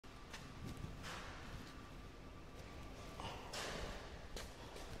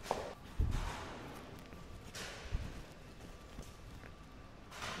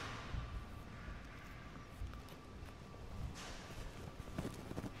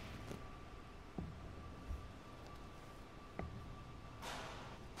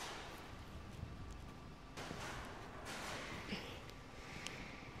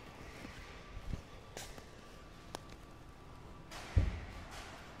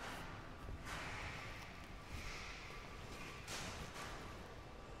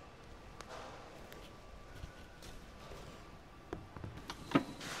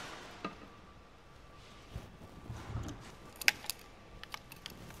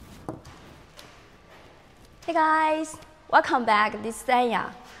Hey guys, welcome back. This is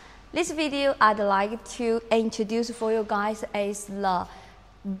Anya. This video I'd like to introduce for you guys is the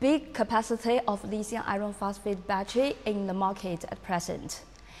big capacity of lithium iron phosphate battery in the market at present.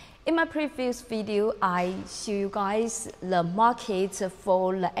 In my previous video, I show you guys the market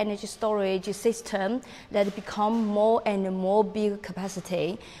for the energy storage system that become more and more big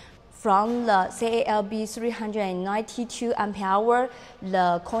capacity. From the CATL 392 ampere,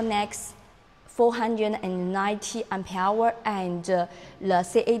 the Connex 490 ampere and the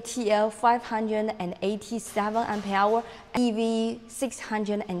CATL 587 ampere, EV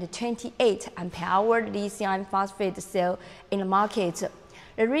 628 ampere lithium phosphate cell in the market.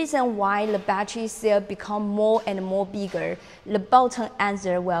 The reason why the battery cell become more and more bigger, the bottom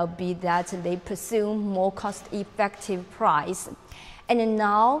answer will be that they pursue more cost-effective price. And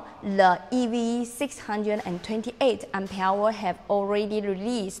now the EV 628 ampere have already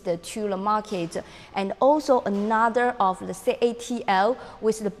released to the market, and also another of the CATL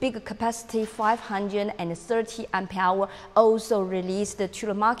with the big capacity 530 ampere also released to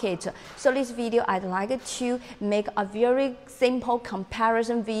the market. So this video I'd like to make a very simple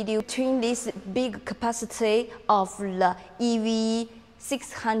comparison video between this big capacity of the EV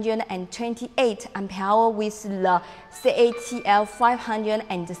 628 ampere with the CATL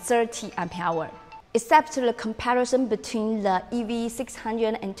 530 ampere. Except the comparison between the EV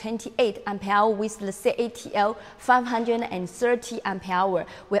 628 ampere with the CATL 530 ampere,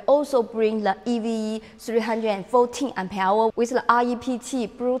 we also bring the EV 314 ampere with the REPT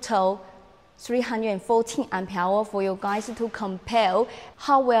Battero 314 ampere for you guys to compare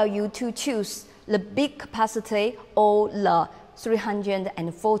how will you to choose the big capacity or the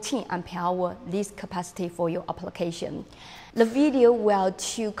 314 ampere this capacity for your application. The video will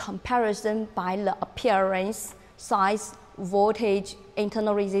to comparison by the appearance, size, voltage,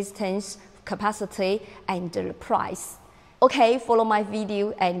 internal resistance, capacity, and the price. Okay, follow my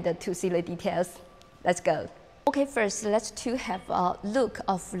video and to see the details. Let's go. Okay, first let's to have a look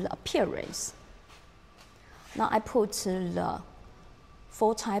of the appearance. Now I put the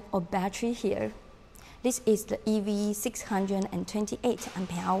 4 type of battery here. This is the EV 628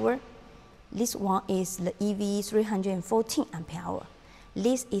 ampere. This one is the EV 314 ampere.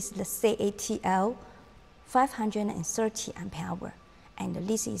 This is the CATL 530 ampere. And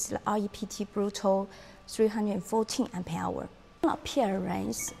this is the REPT Battero 314 ampere.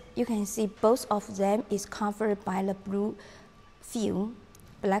 Appearance, you can see both of them is covered by the blue film,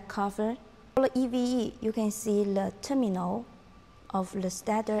 black cover. For the EVE, you can see the terminal of the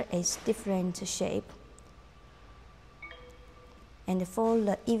stator is different shape. And for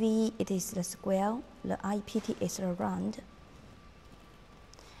the EVE, it is the square, the REPT is the round.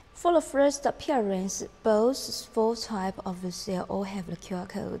 For the first appearance, both 4 types of the cell all have the QR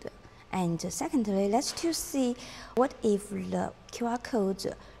code. And secondly, let's to see what if the QR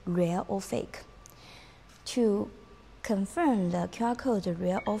code real or fake. To confirm the QR code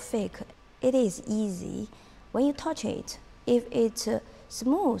real or fake, it is easy. When you touch it, if it's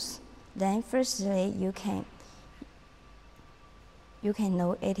smooth, then firstly you can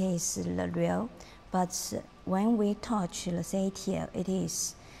know it is the real, but when we touch the CATL, it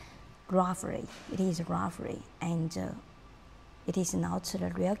is roughly, and it is not the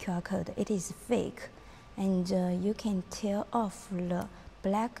real QR code, it is fake. And you can tear off the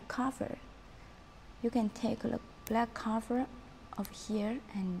black cover. You can take the black cover of here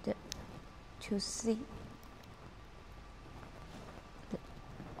and to see.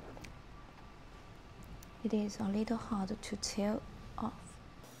 It is a little hard to tear off.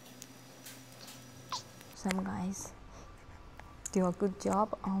 Some guys do a good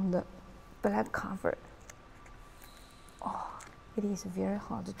job on the black cover. Oh, it is very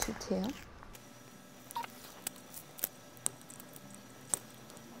hard to tear.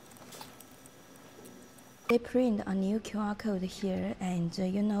 They print a new QR code here, and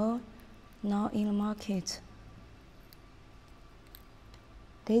you know, now in the market,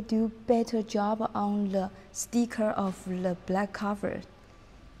 they do better job on the sticker of the black cover.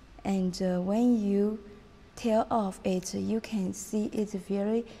 And when you tear off it, you can see it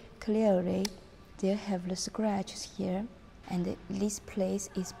very clearly. They have the scratches here, and this place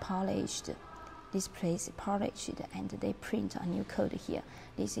is polished. This place is polished, and they print a new code here.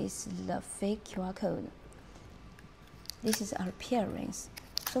 This is the fake QR code. This is our appearance.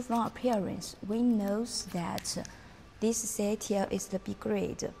 So from appearance, we know that this CATL is the B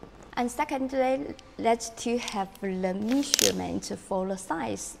grade. And secondly, let's to have the measurement for the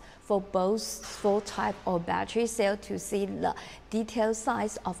size for both 4 type of battery cell to see the detailed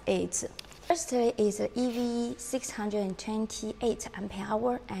size of it. First is EV 628 ampere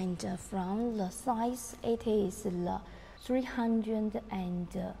hour, and from the size it is the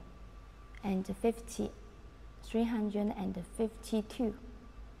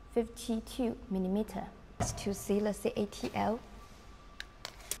 352 millimeter. To see the CATL.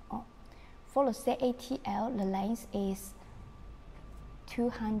 For the CATL, the length is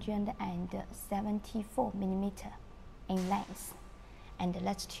 274 millimeter in length. And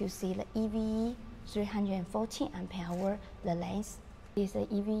let's to see the EVE 314 ampere hour. The length is the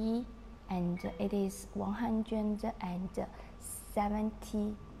EVE, and it is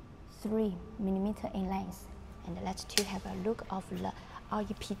 173 millimeter in length. And let's to have a look of the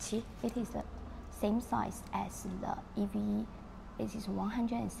REPT. It is the same size as the EVE. It is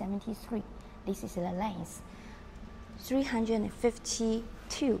 173. This is the length.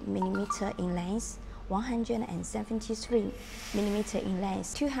 352 millimeter in length. 173 millimeter in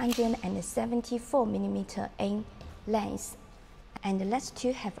length, 274 millimeter in length. And let's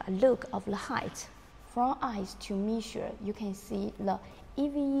to have a look of the height. From eyes to measure, you can see the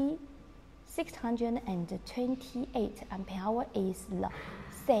EVE 628 ampere hour is the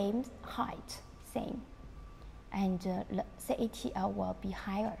same height, same, and the CATL will be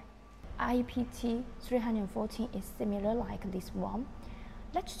higher. REPT 314 is similar like this one.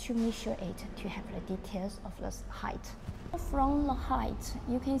 Let's to measure it to have the details of the height. From the height,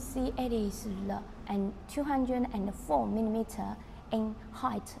 you can see it is the 204 millimeter in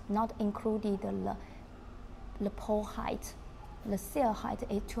height, not included the pole height. The sail height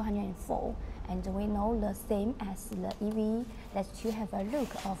is 204, and we know the same as the EVE. Let's to have a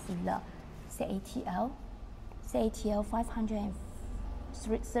look of the CATL. CATL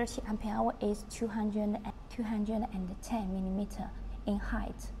 530 ampere hour is 210 millimeter in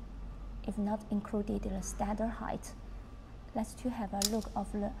height, if not included the standard height. Let's to have a look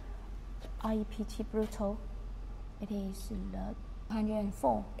of the REPT Battero. It is the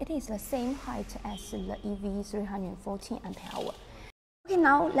 204. It is the same height as the EV 314 ampere hour. Okay,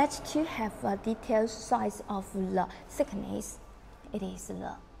 now let's to have a detailed size of the thickness. It is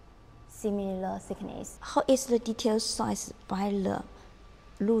the similar thickness. How is the detailed size by the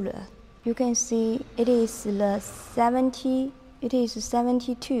ruler? You can see it is the 72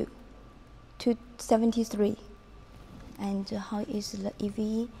 to 73, and how is the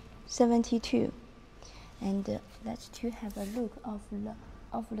EV 72? And let's to have a look of the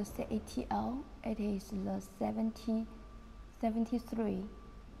CATL. It is the 73.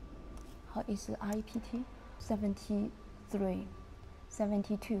 How is the REPT? 73,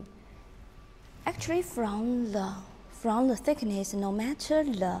 72. Actually, from the thickness, no matter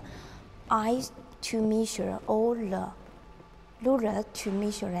the eyes to measure or the ruler to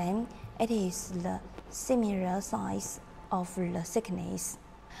measure them, it is the similar size of the thickness.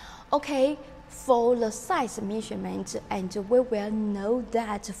 Okay, for the size measurement, and we will know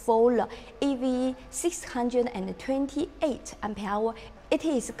that for the EV 628 ampere hour, it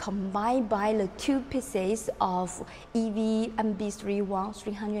is combined by the two pieces of EV MB31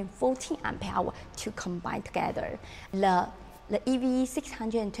 314 ampere hour to combine together. The EV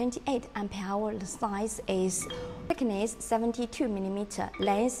 628 ampere hour, the size is thickness 72 millimeter,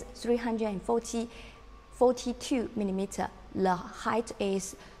 length 342 millimeter. The height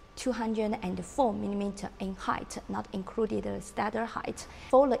is 204 millimeter in height, not included the standard height.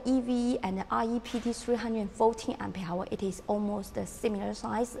 For the EV and the REPT 314 ampere hour, it is almost the similar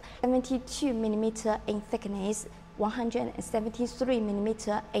size, 72 millimeter in thickness, 173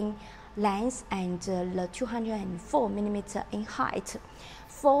 millimeter in length, and the 204 millimeter in height.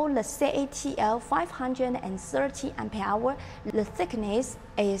 For the CATL 530 ampere hour, the thickness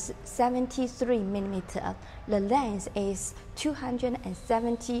is 73 millimeter, the length is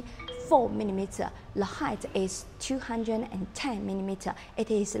 274 millimeter, the height is 210 millimeter.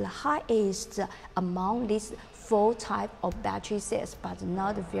 It is the highest among these four types of battery cells, but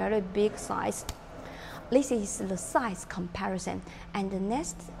not a very big size. This is the size comparison, and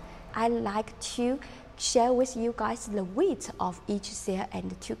next I like to share with you guys the weight of each cell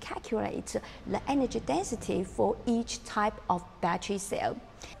and to calculate the energy density for each type of battery cell.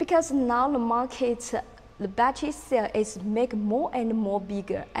 Because now the market, the battery cell is make more and more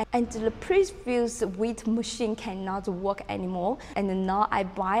bigger, and the previous weight machine cannot work anymore, and now I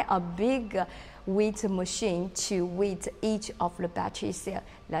buy a big weight machine to weight each of the battery cell.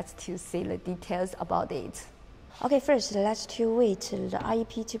 Let's to see the details about it. Okay, first let's to weight the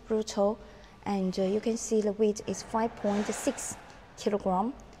REPT Battero, and you can see the weight is 5.6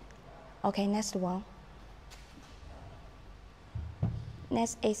 kilogram. Okay, next one.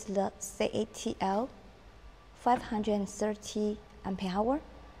 Next is the CATL 530 ampere hour.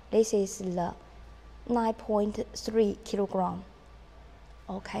 This is the 9.3 kilogram.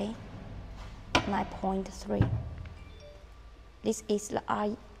 Okay, 9.3. This is the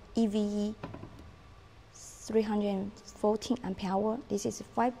EVE 314 ampere hour. This is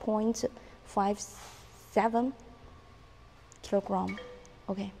 5.57 kilogram.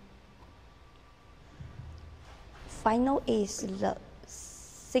 Okay. Final is the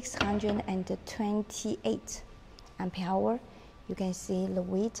 628 ampere hour. You can see the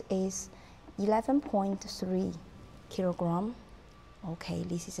weight is 11.3 kilogram. Okay,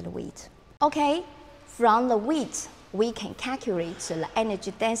 this is the weight. Okay, from the weight, we can calculate the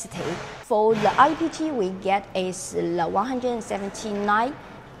energy density. For the REPT, we get is 179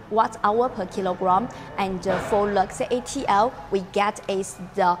 watt-hour per kilogram, and for the CATL, we get is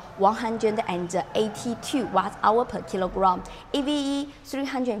the 182 watt-hour per kilogram. EVE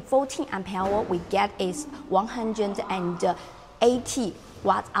 314 ampere hour, we get is 180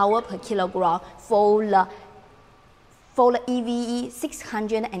 watt-hour per kilogram. For the EVE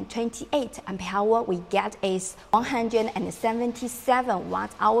 628 ampere hour, we get is 177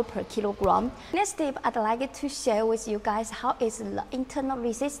 watt-hour per kilogram. Next step, I'd like to share with you guys how is the internal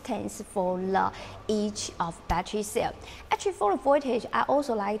resistance for each of battery cell. Actually, for the voltage, I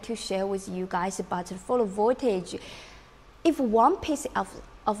also like to share with you guys, but for the voltage, if one piece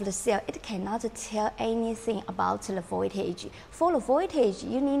of the cell, it cannot tell anything about the voltage. For the voltage,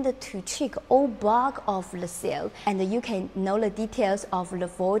 you need to check all bulk of the cell, and you can know the details of the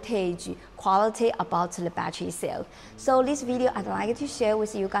voltage quality about the battery cell. So this video I'd like to share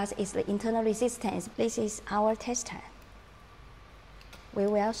with you guys is the internal resistance. This is our tester. We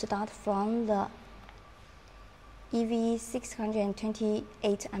will start from the EVE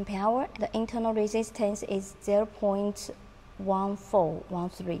 628 ampere hour. The internal resistance is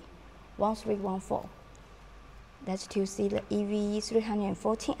 0.1314. That's to see the EVE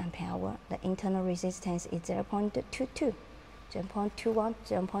 314 ampere hour. The internal resistance is 0.22, 0.21,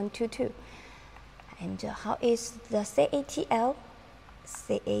 0.22. And how is the CATL?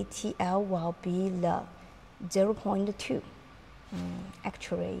 CATL will be the 0.2.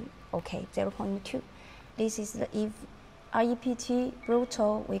 Actually, okay, 0.2. This is the REPT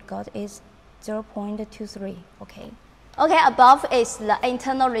brutal. We got is 0.23. Okay. Okay, above is the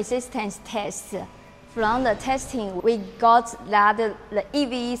internal resistance test. From the testing, we got that the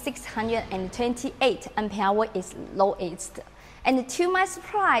EVE 628 ampere hour is lowest. And to my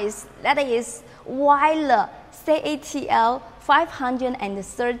surprise, that is why the CATL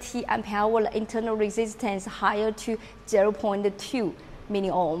 530 ampere hour internal resistance higher to 0.2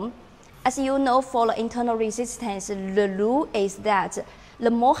 milliohm. As you know, for the internal resistance, the rule is that the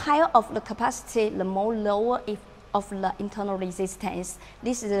more higher of the capacity, the more lower of the internal resistance.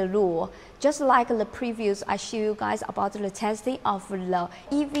 This is the rule. Just like the previous, I show you guys about the testing of the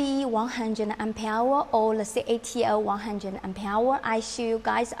EVE 100 ampere hour or the CATL 100 ampere hour. I show you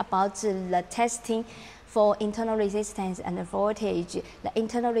guys about the testing for internal resistance and the voltage. The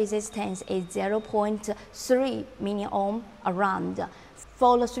internal resistance is 0.3 milliohm around.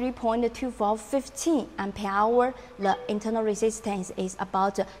 For the 3.2 for 15 ampere hour, the internal resistance is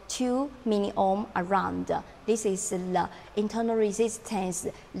about 2 milliohm around. This is the internal resistance.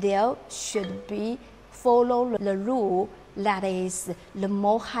 There should be follow the rule that is the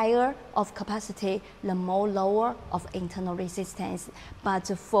more higher of capacity, the more lower of internal resistance. But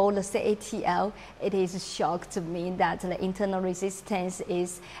for the CATL, it is a shock to me that the internal resistance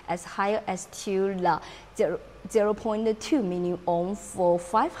is as high as to the 0.2 milliohm for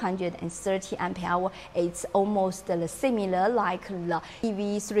 530 ampere hour. It's almost similar like the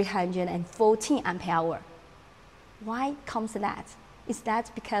EVE 314 ampere hour. Why comes that? Is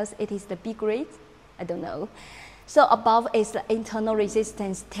that because it is the big rate? I don't know. So above is the internal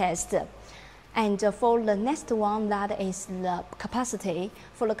resistance test. And for the next one, that is the capacity.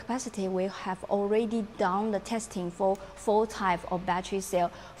 For the capacity, we have already done the testing for 4 types of battery cell.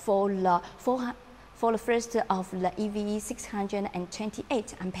 For the first of the EVE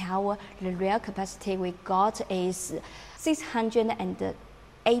 628 ampere hour, the real capacity we got is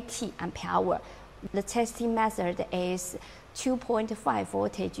 680 ampere hour. The testing method is 2.5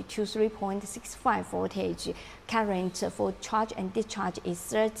 voltage to 3.65 voltage. Current for charge and discharge is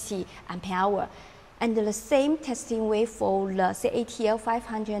 30 ampere hour. And the same testing way for the CATL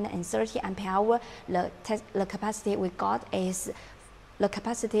 530 ampere hour, the capacity we got is the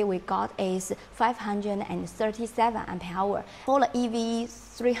capacity we got is 537 ampere hour. For the EV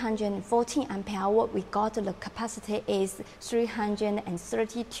 314 ampere hour, we got the capacity is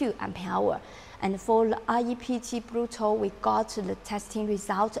 332 ampere hour. And for the REPT Battero, we got the testing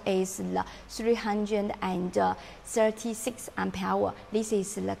result is 336 ampere hour. This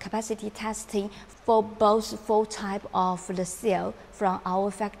is the capacity testing for both full type of the cell from our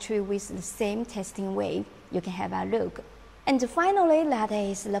factory with the same testing wave. You can have a look. And finally, that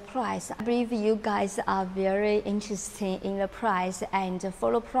is the price. I believe you guys are very interested in the price, and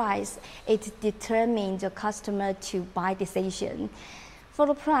for the price, it determines the customer to buy decision. For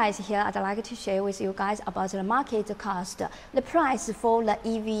the price here, I'd like to share with you guys about the market cost. The price for the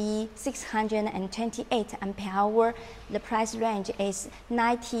EV 628 ampere hour, the price range is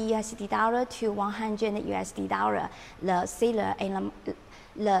 $90 to $100. The seller in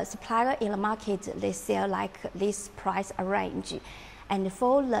the supplier in the market, they sell like this price range. And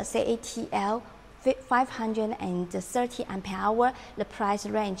for the CATL 530 ampere hour, the price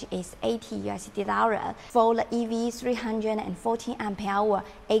range is $80. For the EV 314 ampere hour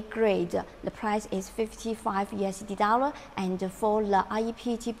A grade, the price is $55. And for the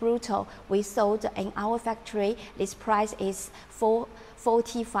REPT Battero we sold in our factory, this price is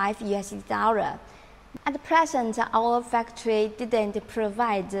 $45. At present, our factory didn't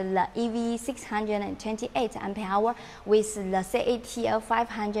provide the EV 628 ampere hour with the CATL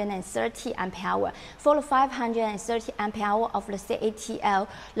 530 ampere hour. For the 530 ampere hour of the CATL,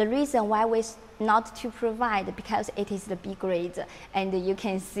 the reason why we not to provide because it is the B grade, and you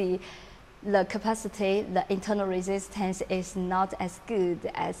can see the capacity, the internal resistance is not as good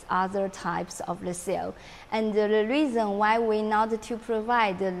as other types of the cell. And the reason why we not to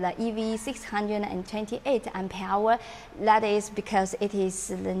provide the EV 628 ampere hour, that is because it is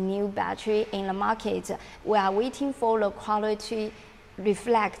the new battery in the market. We are waiting for the quality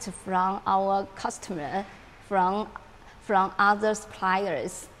reflect from our customer, from other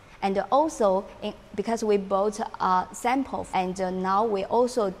suppliers. And also, because we bought a sample, and now we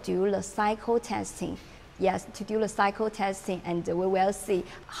also do the cycle testing. Yes, to do the cycle testing, and we will see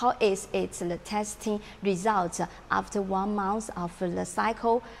how is it the testing results after 1 month of the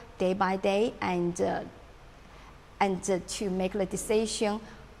cycle, day by day, and to make the decision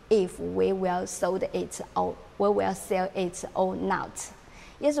if we will sell it or we will sell it or not.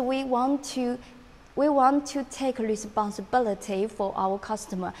 Yes, we want to take responsibility for our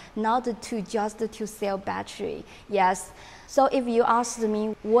customer, not to just to sell battery. Yes. So if you ask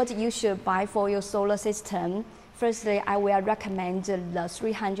me what you should buy for your solar system, firstly, I will recommend the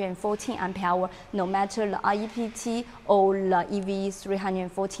 314 ampere hour, no matter the REPT or the EV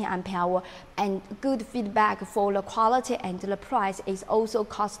 314 ampere hour. And good feedback for the quality and the price is also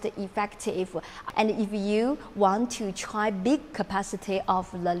cost effective. And if you want to try big capacity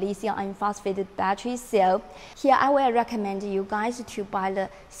of the lithium iron phosphate battery cell, here I will recommend you guys to buy the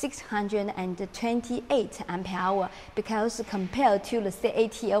 628 ampere hour, because compared to the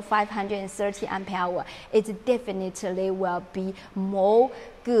CATL 530 ampere hour, it definitely will be more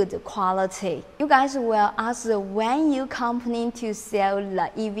good quality. You guys will ask when you company to sell the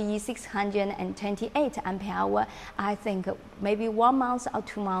EV 628 ampere hour. I think maybe 1 month or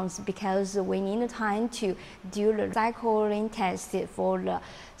 2 months, because we need time to do the cycling test for the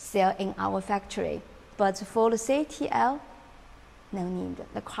cell in our factory. But for the CATL, no need.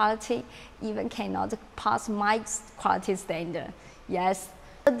 The quality even cannot pass my quality standard. Yes.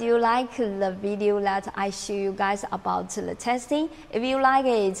 Do you like the video that I show you guys about the testing? If you like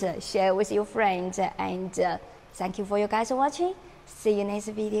it, share with your friends, and thank you for you guys watching. See you next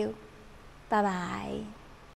video. Bye bye.